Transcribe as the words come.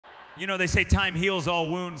You know, they say time heals all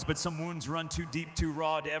wounds, but some wounds run too deep, too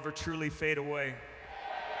raw to ever truly fade away.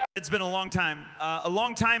 It's been a long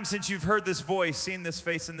time since you've heard this voice, seen this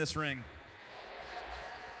face in this ring.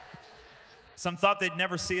 Some thought they'd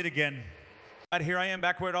never see it again. But here I am,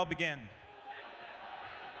 back where it all began.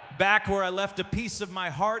 Back where I left a piece of my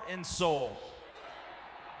heart and soul.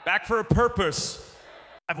 Back for a purpose.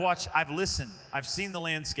 I've watched, I've listened, I've seen the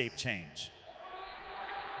landscape change.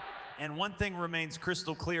 And one thing remains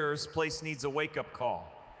crystal clear: this place needs a wake-up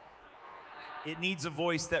call. It needs a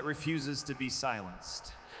voice that refuses to be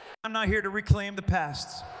silenced. I'm not here to reclaim the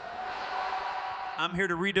past. I'm here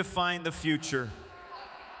to redefine the future.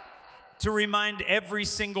 To remind every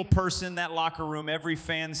single person in that locker room, every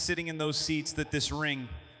fan sitting in those seats, that this ring,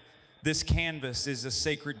 this canvas is a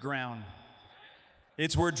sacred ground.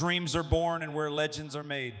 It's where dreams are born and where legends are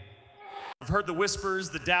made. I've heard the whispers,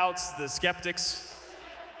 the doubts, the skeptics.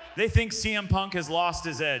 They think CM Punk has lost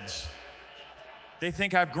his edge. They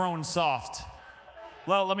think I've grown soft.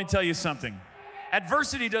 Well, let me tell you something.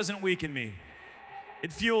 Adversity doesn't weaken me.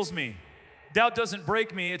 It fuels me. Doubt doesn't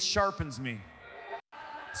break me, it sharpens me.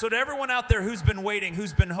 So to everyone out there who's been waiting,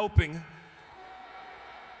 who's been hoping,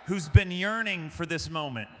 who's been yearning for this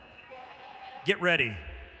moment, get ready.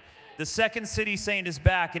 The Second City Saint is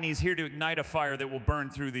back, and he's here to ignite a fire that will burn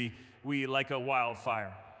through we like a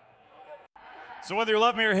wildfire. So whether you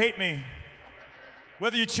love me or hate me,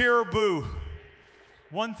 whether you cheer or boo,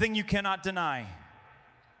 one thing you cannot deny: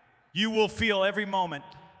 you will feel every moment,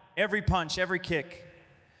 every punch, every kick.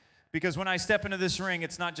 Because when I step into this ring,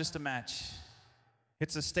 it's not just a match.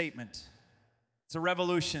 It's a statement. It's a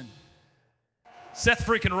revolution. Seth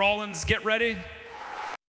freaking Rollins, get ready.